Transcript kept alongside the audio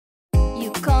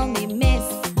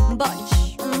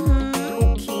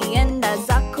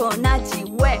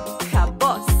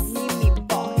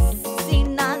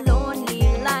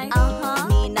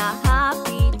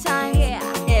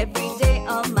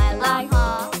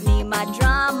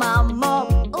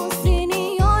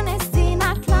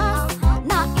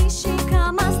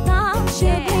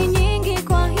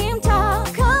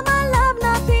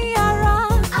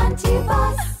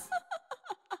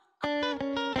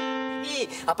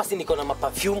hapa si niko na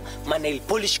perfume, nail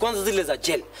polish kwanza zile za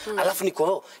gel. Alafu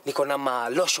niko na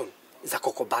lotion za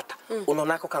cocoa butter.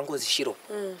 Unaonako kangozi Shiro.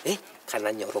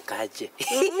 Kana nyorokaje.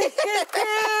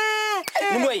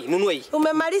 Nunua hii.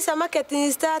 Umemaliza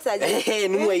marketing starter.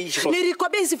 Nunua hii.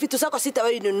 Nilikwambia hizi vitu zako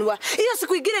sitawahi nunua. Hiyo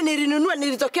siku nyingine nilinunua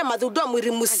nilitokea madhudo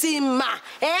mwili mzima.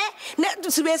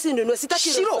 Na siwezi nunua sitaki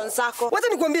lotion zako. Wacha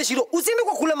nikwambie Shiro, usiende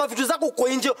kwa kula mavitu zako uko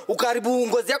nje ukaribu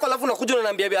ngozi yako alafu unakuja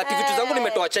unaniambia ati vitu zangu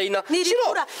nimetoa China.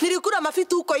 Nilikula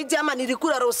mavitu huko nje ama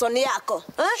nilikula lotion yako?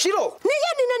 Shiro.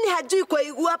 Nani hajui kwa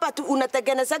hapa tu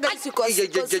unatengenezaga hizi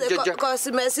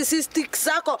cosmetic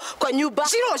zako kwa nyumba.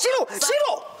 Shiro.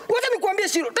 Wacha nikwambie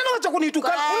Shiro, tena wacha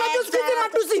kunitukana. Unajua sisi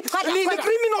matusi ni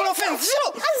criminal offense.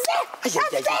 Shiro.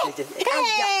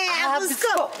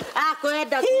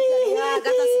 Kwenda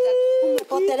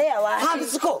umepotelea wapi?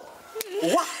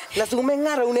 Lazima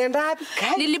umeng'ara unaenda wapi?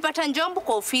 Nilipata njombo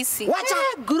kwa ofisi. Wacha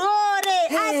glory.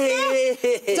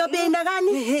 Job ina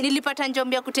gani? Nilipata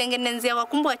njombo ya kutengenezea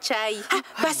wakumbwa chai.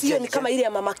 Basi hiyo ni kama ile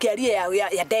ya mama Kiarie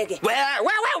ya ndege. Wewe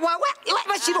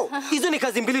Shiro, hizo ni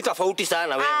kazi mbili tofauti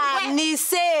sana wewe. Ni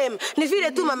same. Ni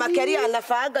vile tu mama Kiarie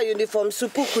anafaaga uniform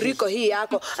supu kuliko hii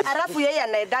yako. Alafu yeye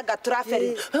anaendaga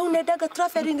traveling. Wewe unaendaga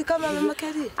traveling kama mama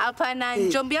Kiarie? Hapana,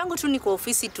 njombo yangu tu ni kwa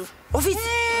ofisi tu. Ofisi?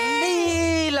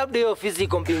 Labda hiyo ofisi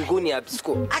iko mbinguni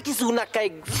Absco. Akisi unakaa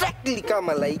exactly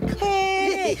kama like.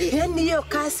 Yaani hiyo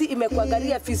kazi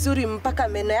imekuangalia vizuri mpaka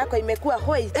meno yako imekuwa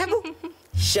hoi. Hebu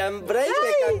shambrai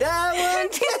mekadawa.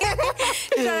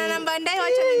 Tuna namba ndai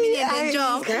wacha mimi niende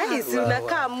job. Guys,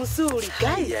 unakaa mzuri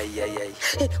guys.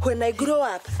 When I grow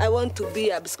up, I want to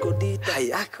be Absco Dita.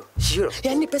 Hayako. Shiro.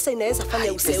 Yaani pesa inaweza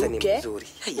fanya useuke.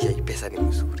 Pesa ni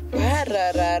mzuri.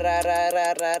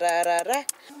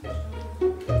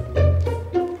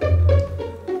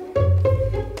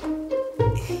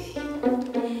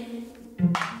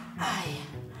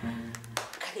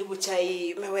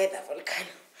 Chai Mayweather volcano.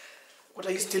 What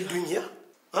are you still doing here?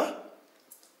 Huh?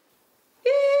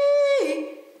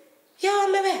 Ya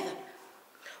Mayweather.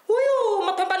 Huyu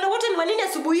mapambano wote ni wanini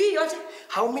asubuhi hii yote?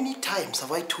 How many times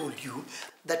have I told you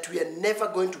that we are never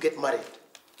going to get married?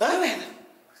 Mayweather.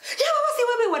 Ya wasi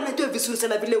wewe wanajua vizuri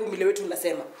sana vile umile wetu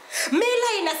unasema.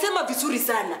 Mila inasema vizuri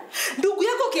sana. Ndugu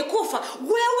yako kikufa,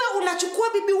 wewe unachukua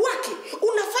bibi wake,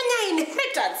 unafanya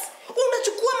inheritance,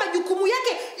 unachukua majukumu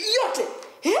yake yote.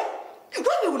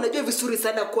 Wewe unajua vizuri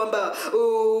sana kwamba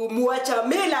muacha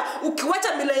mila,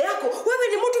 ukiwacha mila yako, wewe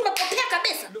ni mtu unapotea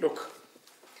kabisa. Look,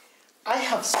 I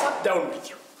have sat down with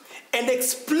you and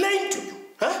explained to you,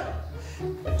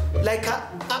 like a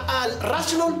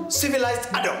rational, civilized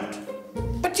adult.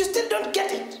 But you still don't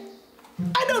get it.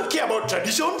 I don't care about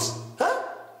traditions,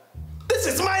 This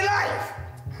is my life.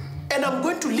 And I'm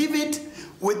going to live it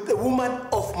with the woman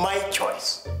of my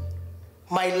choice.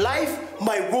 My life,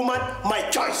 my woman, my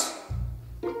choice.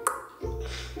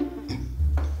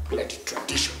 Bloody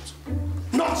traditions.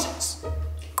 Nonsense.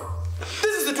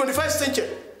 This is the 21st century.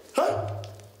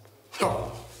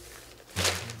 No.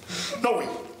 No way.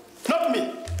 Not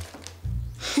me.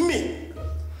 Me.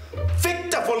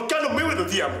 Victor Volcano Mayweather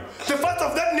Diamo. The first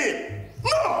of that name.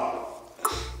 No.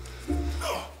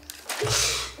 No.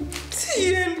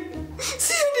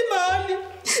 Siendi mahali.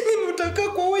 Mimi nitakaa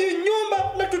kwa huyu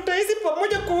nyumba na tutaishi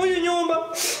pamoja kwa huyu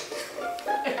nyumba.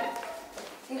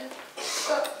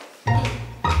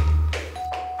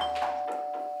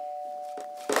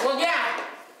 Ngoja.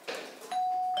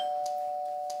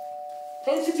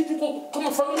 Sisi tuko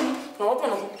kama familia na watu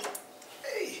wana.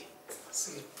 Hey,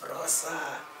 si prosa.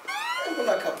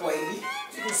 Mbona kapoa hivi?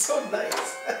 It's so nice.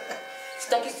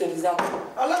 Sitaki stories zako.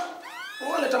 Ala,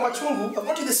 unaleta machungu. I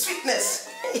want you the sweetness.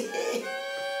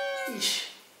 Ish.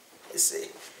 I say.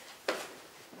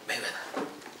 Mayweather.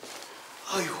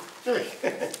 How are you? Hey.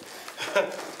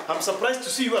 I'm surprised to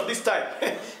see you at this time.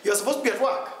 You're supposed to be at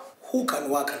work. Who can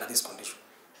work under this condition?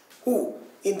 Who?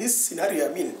 In this scenario,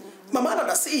 I mean, my man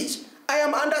under siege. I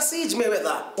am under siege,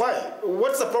 Mayweather. Why?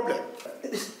 What's the problem?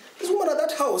 This woman at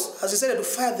that house has decided to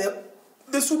fire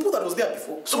the supu that was there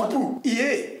before. Supu?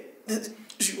 Yeah.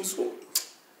 She was so,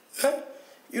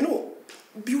 you know,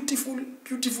 beautiful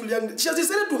young. She has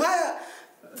decided to hire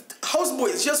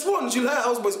houseboys. She has sworn she'll hire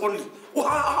houseboys only.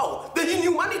 Wow, the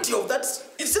inhumanity of that,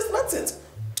 it's just nonsense.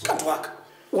 It can't work.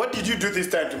 What did you do this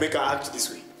time to make her act this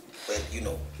way? Well, you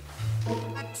know,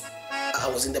 I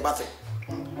was in the bathroom.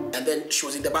 And then she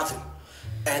was in the bathroom.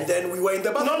 And then we were in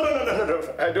the bathroom. No.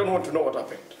 I don't want to know what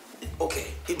happened. Okay,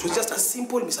 it was just a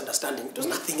simple misunderstanding. It was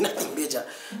nothing major.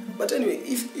 But anyway,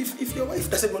 if your wife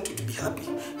doesn't want you to be happy,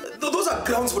 those are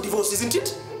grounds for divorce, isn't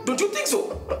it? Don't you think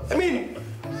so? I mean,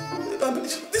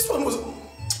 this one was so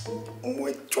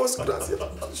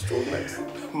nice.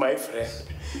 My friend,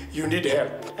 you need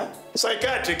help. Huh?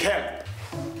 Psychiatric help.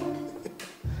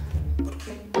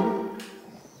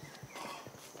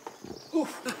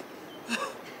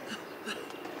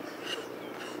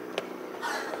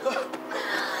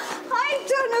 Hi,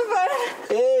 Donovan.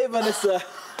 Hey, Vanessa.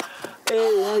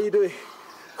 Hey, how you doing?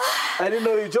 I didn't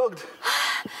know you jogged.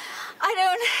 I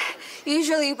don't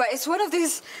usually, but it's one of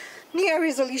these New Year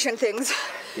resolution things.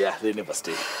 Yeah, they never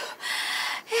stay.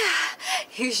 Yeah,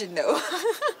 you should know.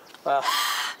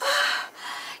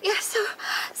 Yeah, so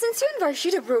since you and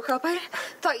Varshita broke up, I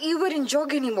thought you wouldn't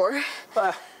jog anymore.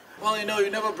 Well, you know, you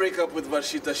never break up with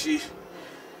Varshita.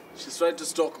 She's trying to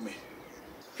stalk me.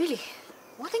 Really?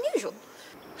 What unusual?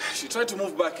 She tried to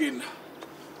move back in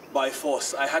by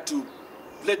force. I had to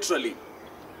literally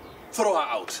throw her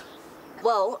out.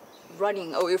 Well,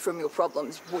 running away from your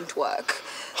problems won't work.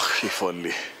 If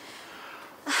only.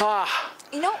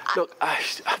 You know, Look, I'm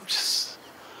just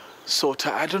so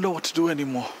tired. I don't know what to do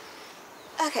anymore.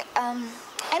 okay, I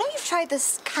know you've tried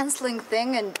this canceling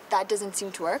thing and that doesn't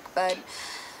seem to work, but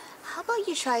how about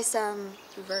you try some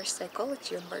reverse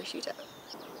psychology on Varshita?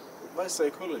 My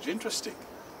psychology, interesting.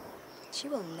 She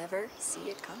will never see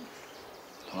it coming.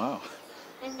 Wow.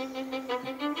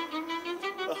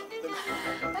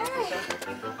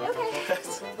 All right.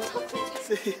 Okay.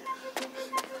 See.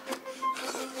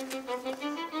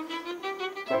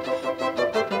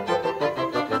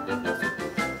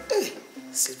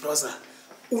 See, brother,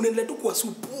 unaendelea tu kuwa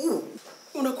supu.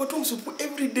 Unakuwa tu msupu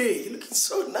every day. You're looking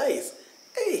so nice.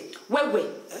 Hey. Wewe,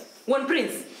 One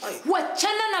Prince,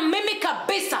 wachana na mimi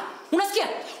kabisa. Unasikia?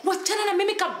 Wachana na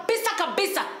mimi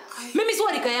kabisa. Mimi si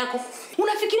warika yako.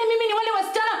 Unafikiria mimi ni wale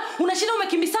wasichana unashinda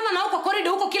umekimbisana na huko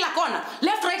corridor huko kila kona,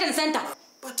 left, right and center.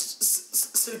 But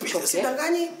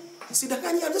sidanganyi.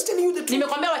 I'm just telling you the truth.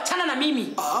 Nimekwambia wachana na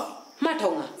mimi.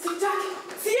 Mataunga.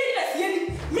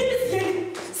 Siendi. Mimi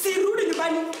siendi. Sirudi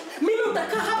nyumbani. Mimi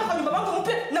utakaa hapa kwa nyumba yangu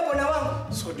mpya na bwana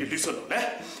wangu. So listen,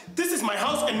 This is my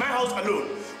house and my house alone.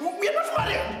 We are not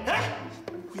married,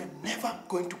 We are never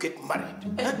going to get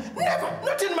married. Never,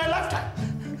 not in my lifetime.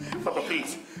 Papa,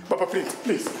 please,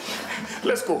 please.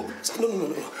 Let's go.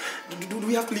 No. Do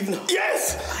we have to leave now?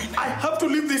 Yes! I have to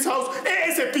leave this house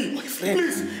ASAP. My friend.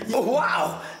 Please. Oh,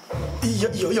 wow.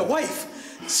 Your wife,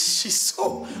 she's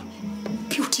so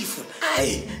beautiful.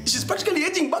 She's practically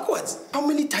aging backwards. How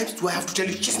many times do I have to tell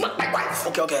you she's not my wife?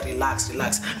 Okay, relax.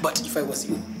 But if I was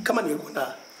you, come on, you're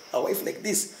gonna a wife like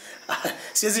this.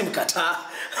 Siwezi mkataa.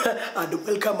 I'd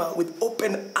welcome her with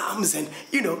open arms and,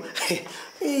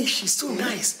 she's so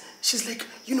nice. She's like,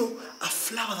 a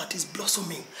flower that is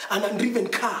blossoming. An undriven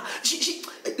car.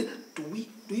 Do we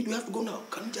have to go now?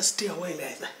 Can we just stay a while,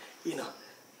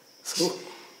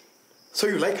 So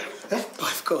you like her? Oh,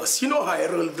 of course. You know how I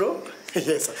roll, bro.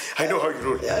 Yes, I know how you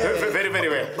roll. Yeah. Very, very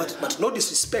well. But no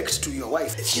disrespect to your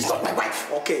wife. She's not my wife.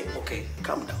 Okay.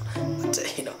 Calm down.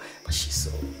 But she's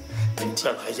so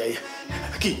pretty.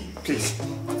 Aki, please.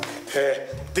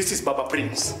 This is Baba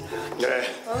Prince.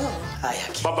 Hi,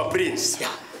 Aki. Baba Prince.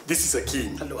 Yeah. This is Aki.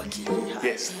 Hello, Aki.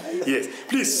 Yes.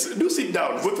 Please, do sit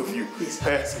down, both of you.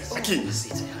 Aki,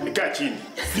 catch in.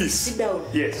 Please. Sit down.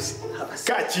 Yes.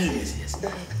 Catch in. Yes.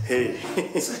 Hey.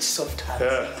 Such soft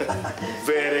hands.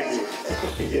 Very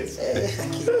good. Yes.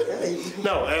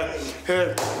 Now,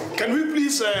 can we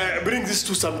please bring this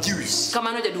to some Jews? Come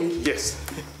on, Jadu. Yes.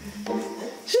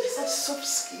 She has such soft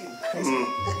skin.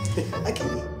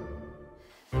 Okay.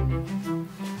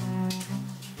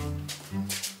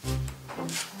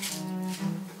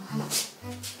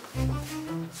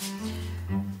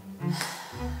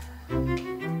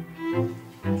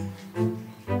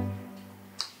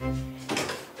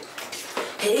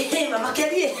 Hey, Mama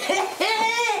Kelly.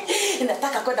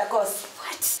 Nataka kwenda course.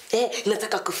 What?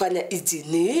 Nataka kufanya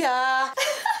engineer.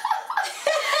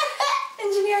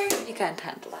 Engineering? You can't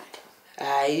handle that.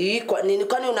 Kwa nini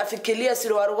unafikiria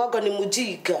siruwaru wako ni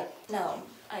mujika? No,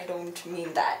 I don't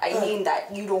mean that. I mean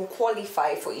that you don't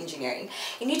qualify for engineering.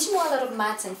 You need to know a lot of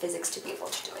maths and physics to be able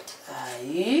to do it.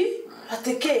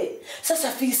 Ateke,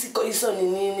 sasa physical hizo ni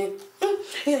nini?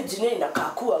 Hiyo engineering inakaa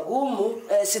kuwa gumu.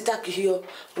 Sitaki hiyo.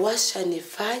 Washa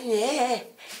nifanye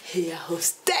ya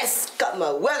hostess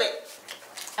kama wewe.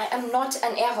 I am not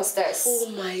an air hostess. Oh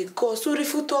my God, so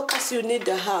rifuto kasi you need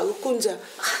a hug. Kunja.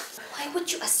 Why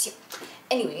would you assume?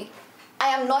 Anyway, I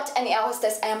am not an air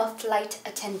hostess. I am a flight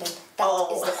attendant.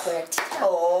 That is the correct term.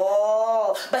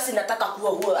 Basi nataka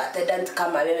kuwa huo attendant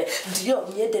kama wewe. Ndio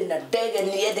niende na ndege,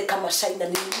 niende kama China,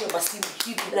 niwe basi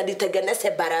hivi na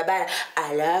nitengeneze barabara.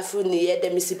 Alafu niende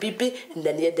Mississippi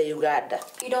na niende Uganda.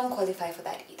 You don't qualify for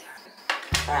that either.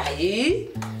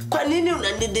 Kwa nini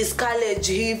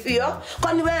unani-discourage hivyo?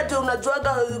 Kwani wewe ndio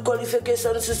unajuaga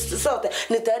qualifications zote?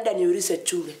 Nitaenda niulize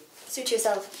chule. Suit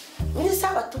yourself. Mimi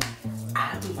sawa tu.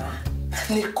 Ama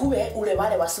nikuwe ule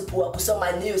wale wasupu wa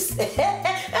kusoma news.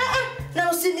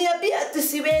 Na usiniambie ati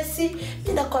siwezi.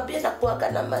 Ninakwambia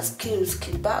nakuaga na ma skills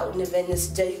kibao ni venye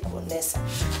sijai kuonesha.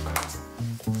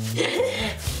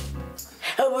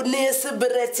 Nisi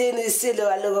bretini silo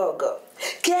walogo.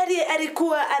 Keri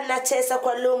alikuwa anacheza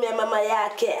kwa lume ya mama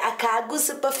yake,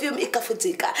 akaagusa perfume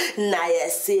ikafutika, naye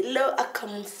Silo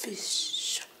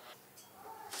akamfisha.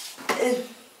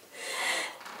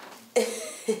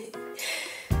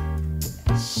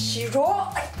 Shiro!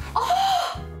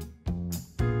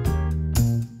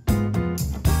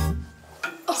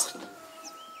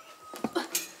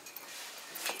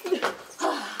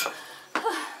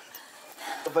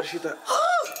 Varshita,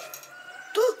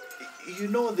 you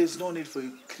know there's no need for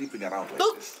you creeping around like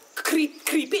this.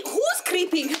 Creeping? Who's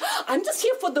creeping? I'm just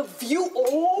here for the view.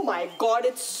 Oh my God,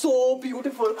 it's so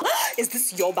beautiful. Is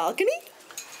this your balcony?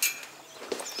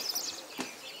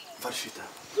 Varshita,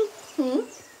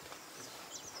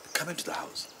 come into the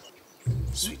house.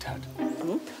 Sweetheart.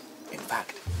 In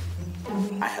fact,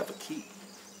 I have a key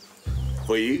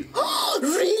for you.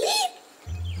 Really?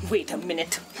 Wait a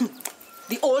minute.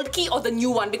 The old key or the new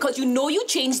one? Because you know you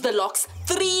changed the locks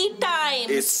 3 times.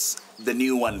 It's the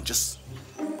new one. Just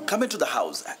come into the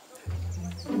house.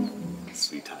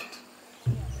 Sweetheart.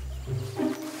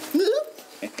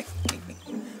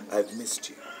 I've missed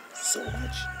you so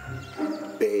much.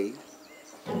 Babe.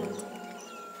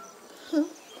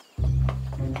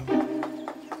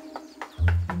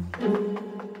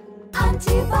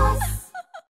 Auntie boss.